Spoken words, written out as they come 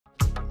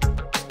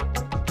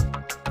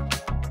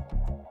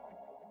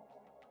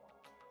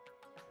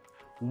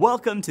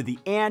Welcome to the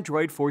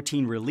Android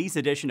 14 release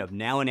edition of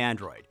Now in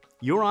Android,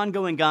 your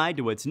ongoing guide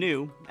to what's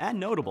new and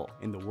notable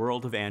in the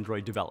world of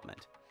Android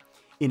development.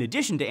 In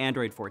addition to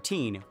Android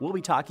 14, we'll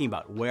be talking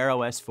about Wear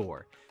OS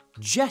 4,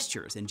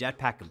 gestures in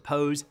Jetpack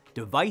Compose,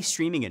 device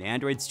streaming in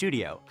Android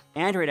Studio,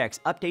 Android X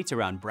updates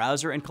around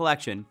browser and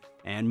collection,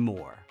 and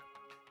more.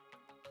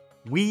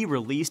 We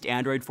released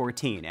Android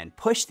 14 and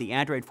pushed the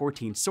Android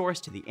 14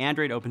 source to the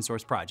Android open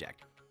source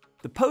project.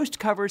 The post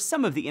covers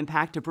some of the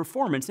impact of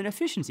performance and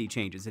efficiency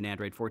changes in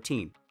Android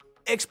 14,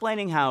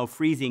 explaining how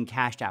freezing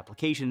cached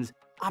applications,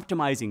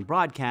 optimizing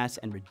broadcasts,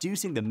 and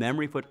reducing the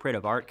memory footprint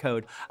of ART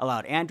code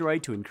allowed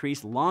Android to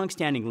increase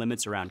long-standing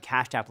limits around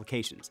cached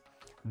applications.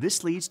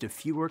 This leads to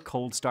fewer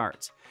cold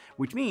starts,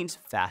 which means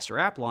faster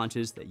app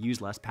launches that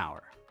use less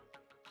power.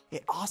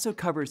 It also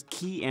covers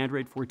key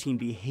Android 14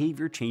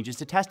 behavior changes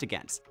to test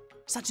against,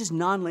 such as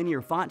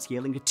nonlinear font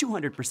scaling to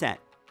 200%,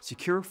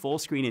 secure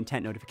full-screen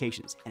intent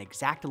notifications, and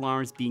exact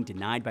alarms being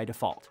denied by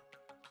default.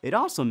 It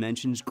also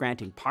mentions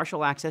granting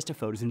partial access to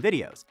photos and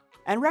videos,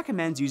 and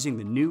recommends using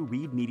the new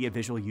Read Media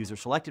Visual User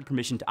Selected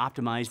permission to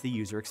optimize the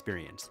user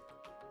experience.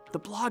 The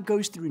blog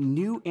goes through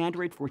new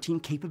Android 14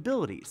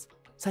 capabilities,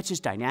 such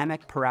as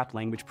dynamic per-app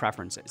language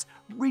preferences,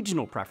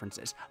 regional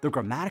preferences, the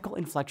grammatical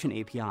inflection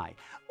API,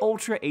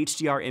 Ultra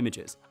HDR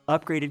images,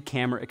 upgraded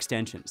camera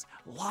extensions,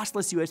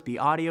 lossless USB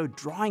audio,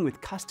 drawing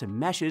with custom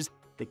meshes,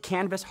 the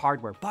Canvas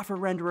hardware buffer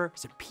renderer,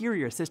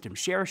 superior system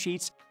share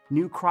sheets,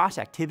 new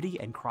cross-activity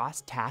and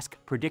cross-task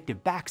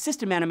predictive back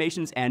system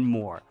animations, and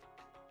more.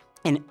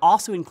 And it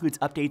also includes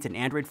updates in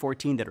Android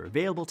 14 that are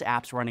available to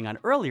apps running on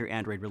earlier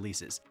Android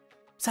releases,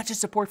 such as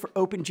support for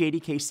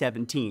OpenJDK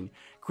 17,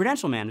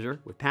 Credential Manager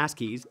with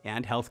passkeys,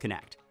 and Health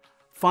Connect.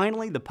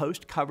 Finally, the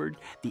post covered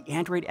the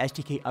Android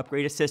SDK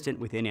Upgrade Assistant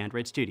within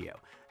Android Studio,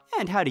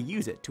 and how to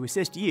use it to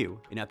assist you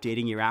in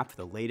updating your app for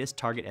the latest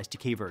target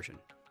SDK version.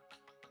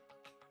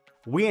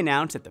 We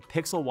announced that the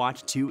Pixel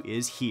Watch 2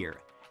 is here,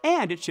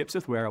 and it ships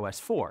with Wear OS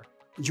 4,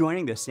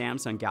 joining the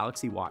Samsung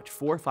Galaxy Watch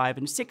 4, 5,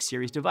 and 6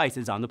 series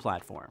devices on the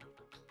platform.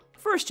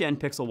 First-gen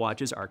Pixel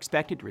Watches are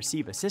expected to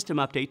receive a system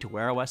update to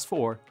Wear OS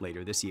 4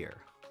 later this year.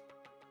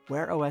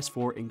 Wear OS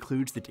 4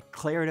 includes the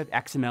declarative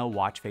XML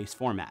watch face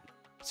format,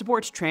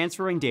 supports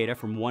transferring data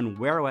from one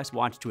Wear OS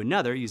watch to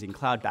another using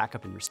cloud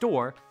backup and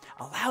restore,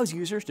 allows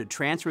users to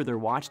transfer their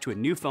watch to a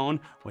new phone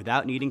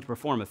without needing to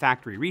perform a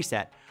factory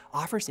reset,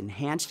 offers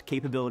enhanced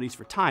capabilities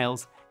for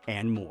tiles,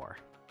 and more.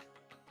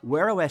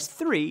 Wear OS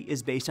 3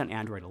 is based on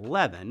Android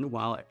 11,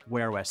 while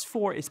Wear OS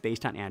 4 is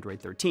based on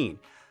Android 13.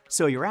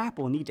 So your app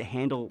will need to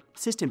handle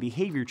system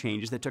behavior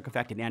changes that took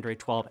effect in Android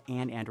 12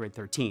 and Android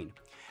 13.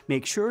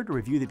 Make sure to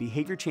review the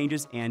behavior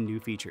changes and new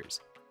features.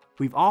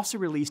 We've also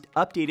released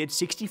updated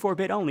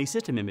 64-bit only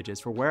system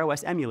images for Wear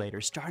OS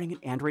emulators starting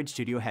in Android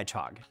Studio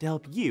Hedgehog to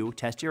help you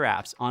test your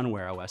apps on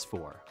Wear OS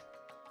 4.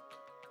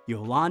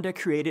 Yolanda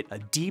created a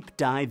deep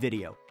dive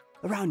video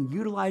around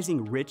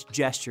utilizing rich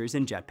gestures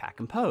in Jetpack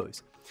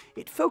Compose.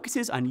 It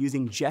focuses on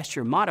using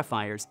gesture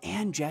modifiers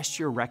and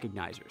gesture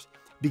recognizers,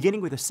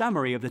 beginning with a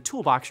summary of the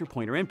toolbox for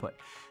pointer input,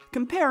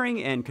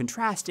 comparing and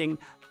contrasting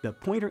the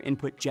pointer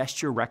input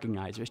gesture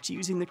recognizers to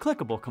using the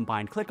clickable,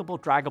 combined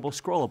clickable, draggable,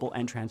 scrollable,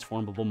 and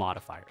transformable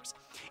modifiers.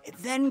 It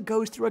then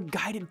goes through a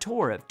guided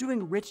tour of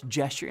doing rich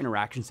gesture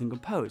interactions in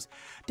Compose,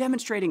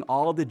 demonstrating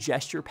all the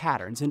gesture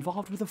patterns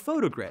involved with a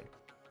photo grid.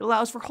 It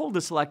allows for hold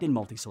to select and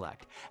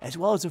multi-select, as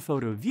well as a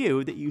photo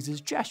view that uses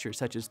gestures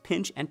such as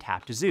pinch and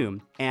tap to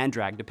zoom, and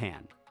drag to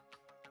pan.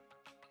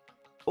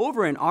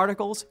 Over in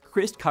articles,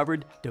 Chris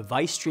covered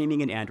device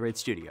streaming in Android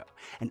Studio,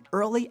 an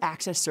early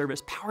access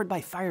service powered by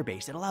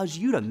Firebase that allows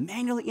you to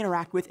manually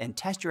interact with and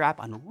test your app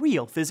on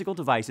real physical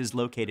devices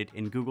located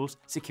in Google's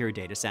secure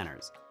data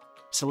centers.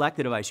 Select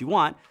the device you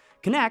want,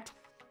 connect,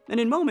 and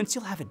in moments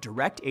you'll have a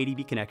direct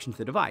ADB connection to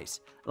the device,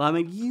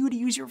 allowing you to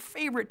use your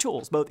favorite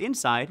tools both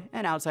inside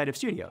and outside of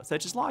Studio,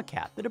 such as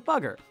Logcat, the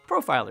debugger,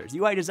 profilers,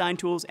 UI design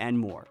tools, and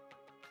more.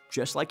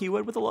 Just like you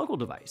would with a local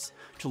device.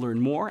 To learn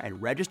more and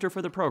register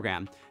for the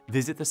program,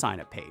 visit the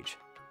sign-up page.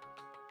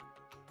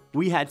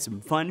 We had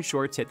some fun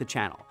shorts hit the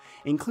channel,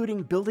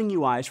 including building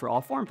UIs for all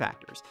form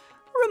factors.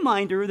 A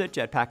reminder that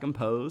Jetpack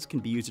Compose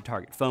can be used to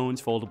target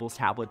phones, foldables,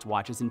 tablets,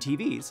 watches, and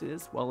TVs,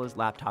 as well as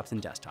laptops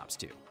and desktops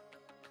too.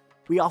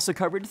 We also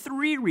covered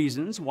 3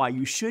 reasons why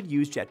you should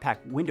use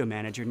Jetpack Window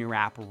Manager in your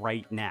app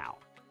right now.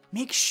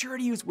 Make sure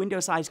to use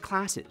window size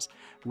classes,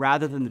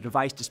 rather than the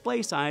device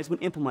display size when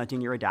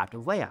implementing your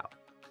adaptive layout.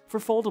 For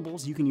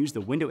foldables, you can use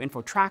the Window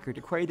Info Tracker to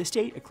query the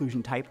state,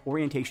 occlusion type,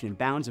 orientation, and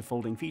bounds of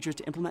folding features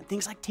to implement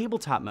things like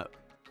tabletop mode.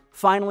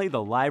 Finally,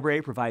 the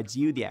library provides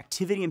you the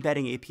activity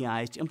embedding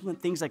APIs to implement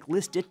things like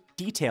list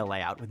detail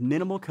layout with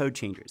minimal code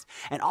changes,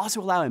 and also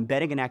allow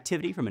embedding an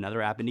activity from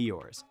another app into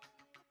yours.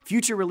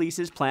 Future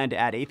releases plan to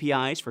add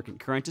APIs for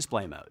concurrent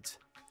display modes.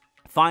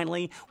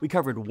 Finally, we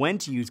covered when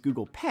to use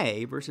Google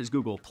Pay versus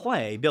Google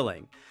Play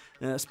billing.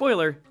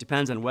 Spoiler,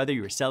 depends on whether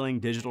you're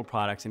selling digital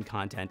products and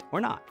content or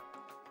not.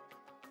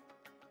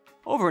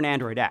 Over in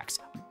Android X,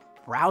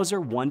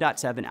 Browser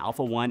 1.7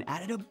 Alpha 1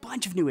 added a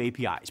bunch of new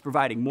APIs,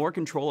 providing more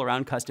control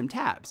around custom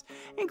tabs,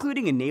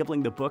 including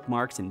enabling the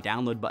bookmarks and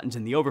download buttons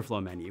in the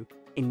overflow menu,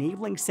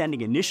 enabling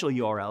sending initial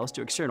URLs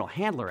to external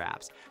handler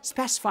apps,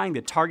 specifying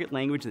the target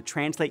language that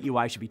Translate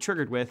UI should be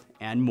triggered with,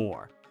 and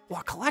more.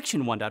 While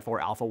Collection 1.4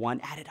 Alpha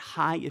 1 added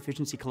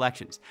high-efficiency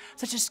collections,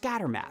 such as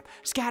Scatter Map,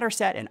 Scatter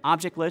Set, and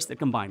Object List that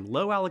combine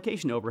low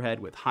allocation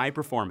overhead with high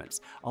performance,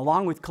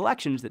 along with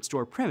collections that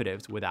store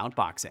primitives without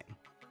boxing.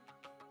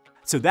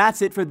 So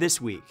that's it for this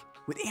week.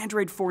 With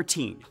Android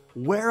 14,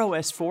 Wear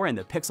OS 4 and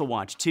the Pixel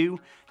Watch 2,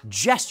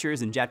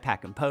 gestures in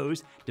Jetpack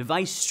Compose,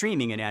 device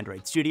streaming in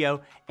Android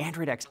Studio,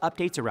 Android X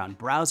updates around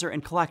browser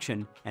and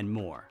collection, and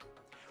more.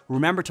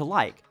 Remember to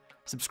like,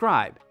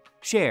 subscribe,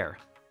 share,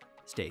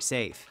 stay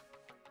safe.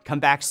 Come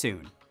back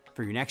soon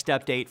for your next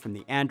update from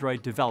the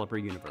Android developer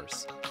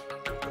universe.